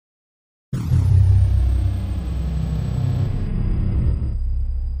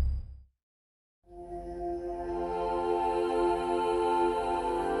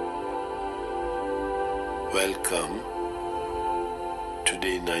Welcome to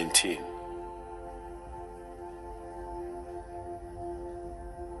day 19.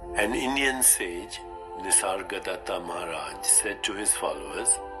 An Indian sage, Nisargadatta Maharaj, said to his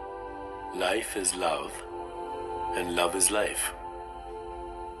followers, "Life is love and love is life.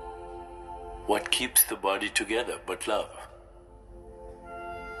 What keeps the body together but love?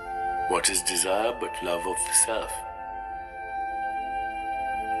 What is desire but love of the self?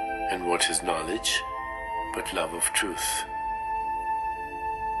 And what is knowledge but love of truth?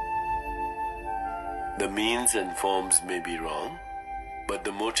 The means and forms may be wrong, but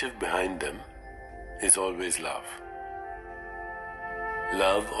the motive behind them is always love.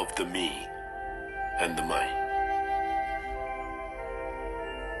 Love of the me and the mine.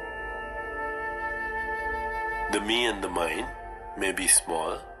 The me and the mine may be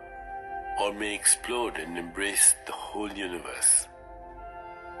small or may explode and embrace the whole universe,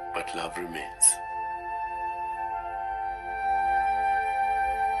 but love remains.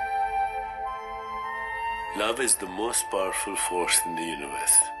 Love is the most powerful force in the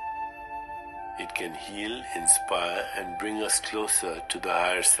universe. It can heal, inspire, and bring us closer to the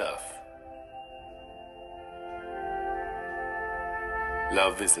higher self.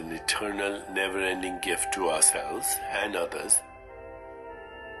 Love is an eternal, never-ending gift to ourselves and others,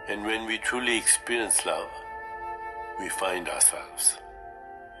 and when we truly experience love, we find ourselves.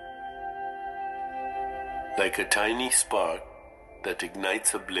 Like a tiny spark that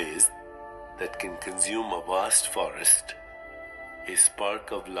ignites a blaze that can consume a vast forest, a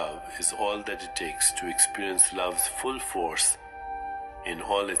spark of love is all that it takes to experience love's full force in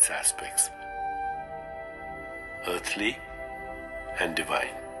all its aspects, earthly and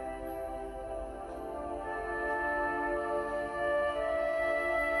divine.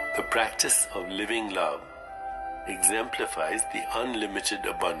 The practice of living love exemplifies the unlimited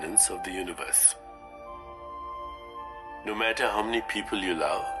abundance of the universe. No matter how many people you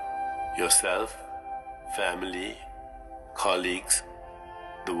love, yourself, family, colleagues,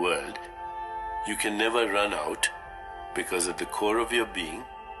 the world, you can never run out because at the core of your being,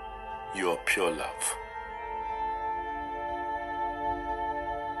 you are pure love.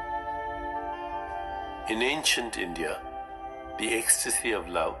 In ancient India, the ecstasy of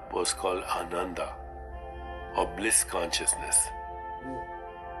love was called Ananda, or bliss consciousness.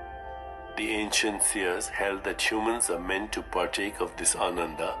 The ancient seers held that humans are meant to partake of this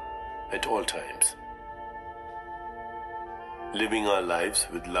Ananda at all times. Living our lives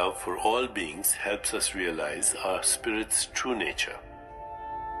with love for all beings helps us realize our spirit's true nature.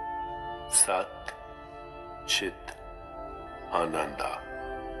 Sat, Chit, Ananda.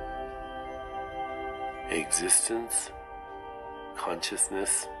 Existence,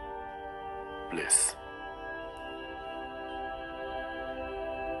 consciousness, bliss.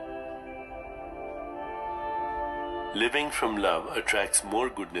 Living from love attracts more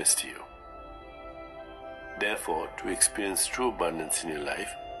goodness to you. Therefore, to experience true abundance in your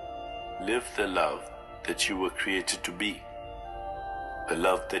life, live the love that you were created to be, the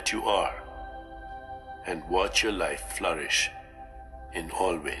love that you are, and watch your life flourish in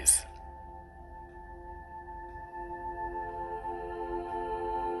all ways.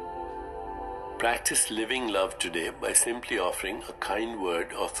 Practice living love today by simply offering a kind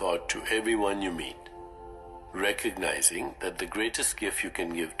word or thought to everyone you meet, recognizing that the greatest gift you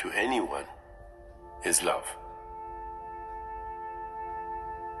can give to anyone is love.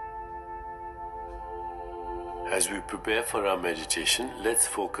 As we prepare for our meditation, let's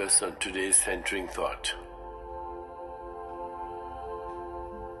focus on today's centering thought.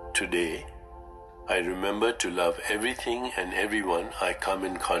 Today, I remember to love everything and everyone I come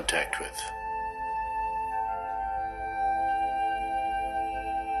in contact with.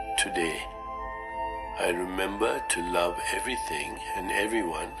 Today, I remember to love everything and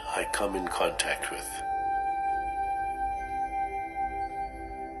everyone I come in contact with.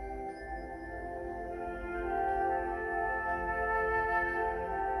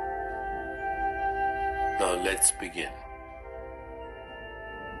 Now let's begin.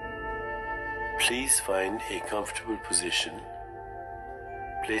 Please find a comfortable position,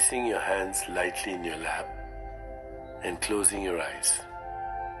 placing your hands lightly in your lap and closing your eyes.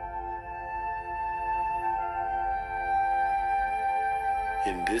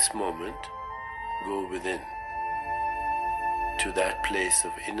 In this moment, go within, to that place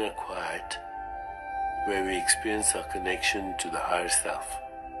of inner quiet where we experience our connection to the higher self.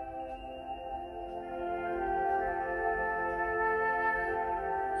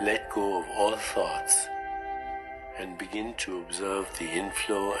 Let go of all thoughts and begin to observe the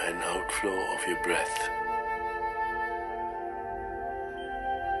inflow and outflow of your breath.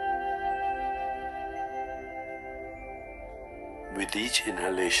 With each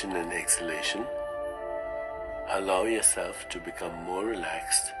inhalation and exhalation, allow yourself to become more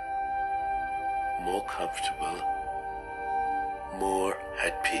relaxed, more comfortable, more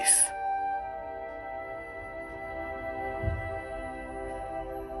at peace.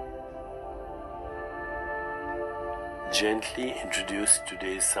 Gently introduce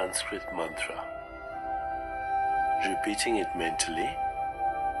today's Sanskrit mantra, repeating it mentally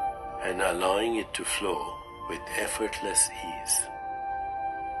and allowing it to flow with effortless ease.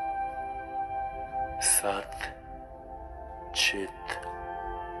 Sat Chit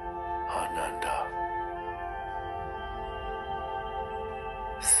Ananda.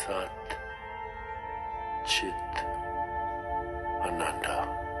 Sat Chit Ananda.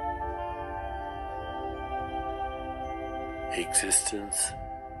 Existence,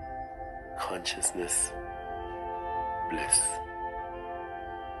 consciousness, bliss.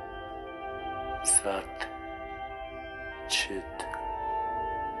 Sat Chit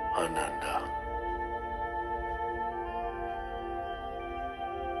Ananda.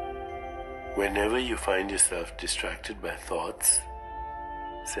 Whenever you find yourself distracted by thoughts,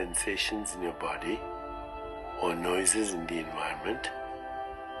 sensations in your body, or noises in the environment,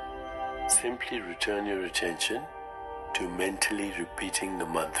 simply return your attention to mentally repeating the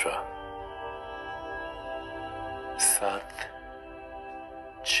mantra. Sat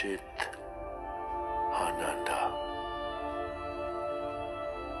Chit Ananda.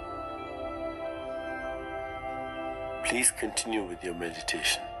 Please continue with your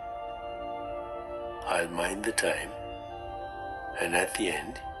meditation. I'll mind the time, and at the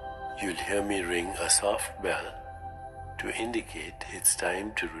end, you'll hear me ring a soft bell to indicate it's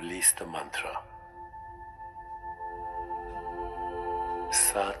time to release the mantra.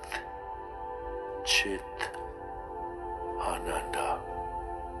 Sat Chit Ananda.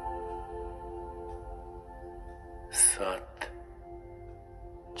 Sat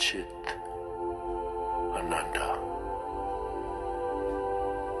Chit Ananda.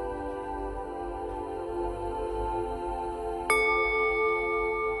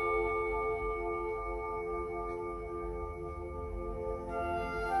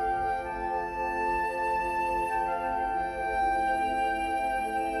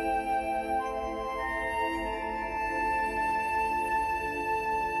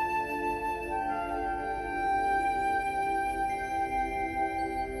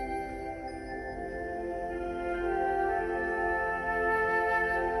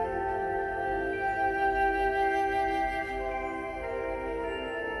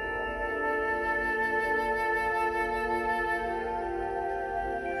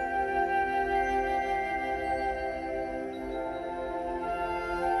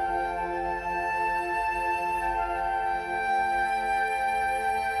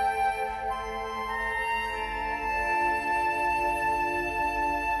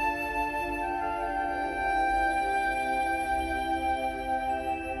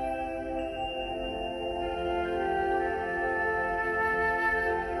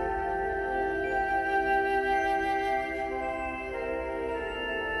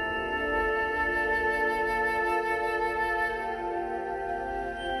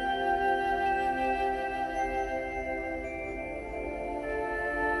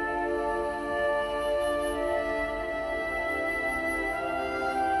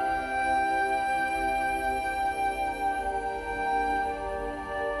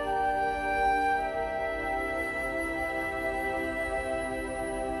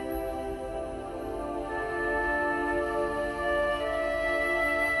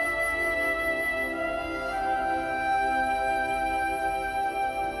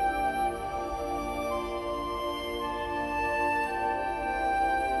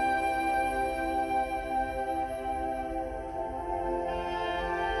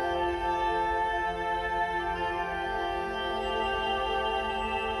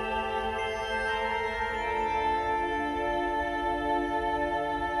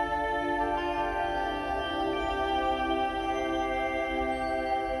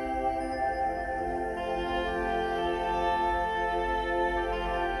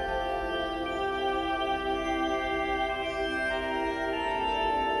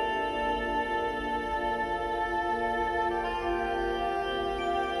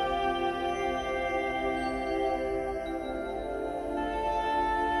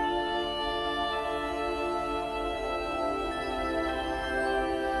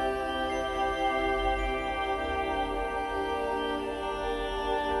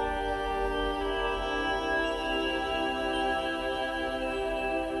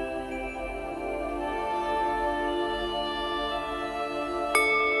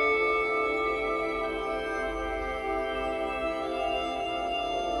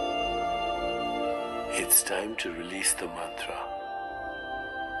 It's time to release the mantra.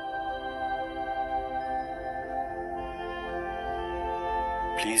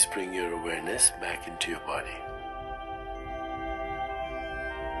 Please bring your awareness back into your body.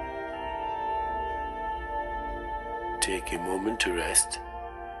 Take a moment to rest,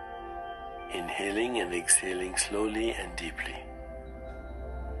 inhaling and exhaling slowly and deeply.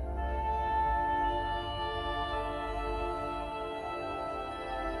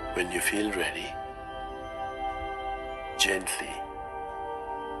 When you feel ready, gently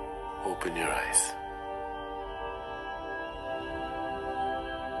open your eyes.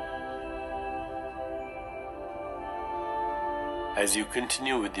 As you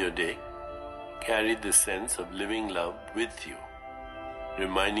continue with your day, carry the sense of living love with you,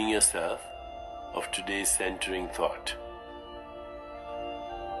 reminding yourself of today's centering thought.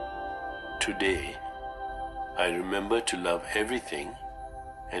 Today, I remember to love everything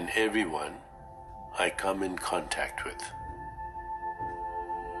and everyone I come in contact with.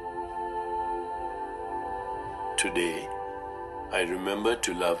 Today, I remember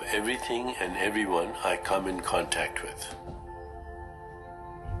to love everything and everyone I come in contact with.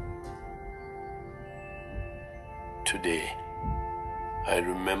 Today, I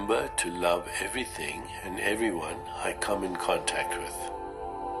remember to love everything and everyone I come in contact with.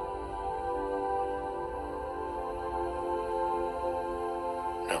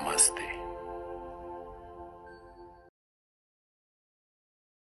 Namaste.